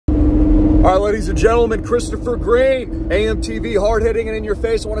All right, ladies and gentlemen, Christopher Greene, AMTV, hard-hitting and in your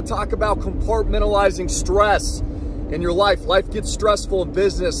face. I want to talk about compartmentalizing stress in your life. Life gets stressful in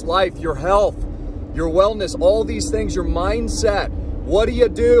business, life, your health, your wellness, all these things, your mindset. What do you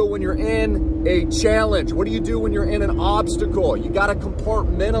do when you're in a challenge? What do you do when you're in an obstacle? You got to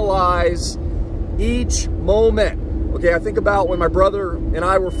compartmentalize each moment. Okay, I think about when my brother and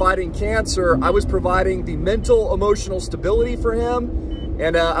I were fighting cancer, I was providing the mental, emotional stability for him.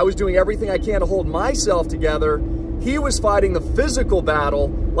 And I was doing everything I can to hold myself together. He was fighting the physical battle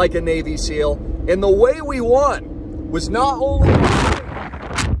like a Navy SEAL. And the way we won was not only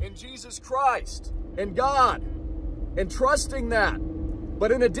in Jesus Christ and God and trusting that,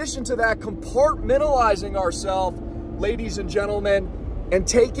 but in addition to that, compartmentalizing ourselves, ladies and gentlemen, and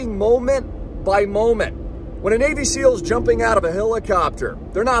taking moment by moment. When a Navy SEAL is jumping out of a helicopter,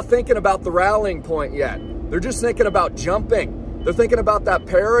 they're not thinking about the rallying point yet. They're just thinking about jumping. They're thinking about that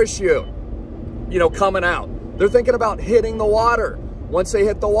parachute, coming out. They're thinking about hitting the water. Once they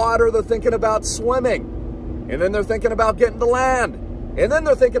hit the water, they're thinking about swimming. And then they're thinking about getting to land. And then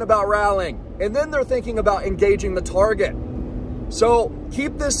they're thinking about rallying. And then they're thinking about engaging the target. So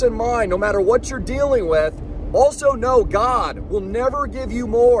keep this in mind, no matter what you're dealing with. Also know God will never give you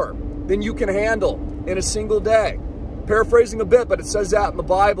more than you can handle in a single day. Paraphrasing a bit, but it says that in the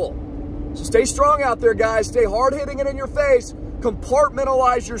Bible. So stay strong out there, guys. Stay hard-hitting and in your face.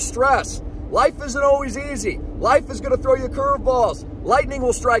 Compartmentalize your stress. Life isn't always easy. Life is going to throw you curveballs. Lightning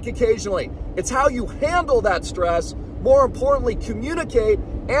will strike occasionally. It's how you handle that stress. More importantly, communicate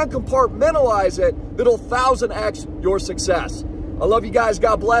and compartmentalize it that'll 1000x your success. I love you guys.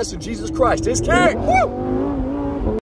 God bless. And Jesus Christ is King. Woo!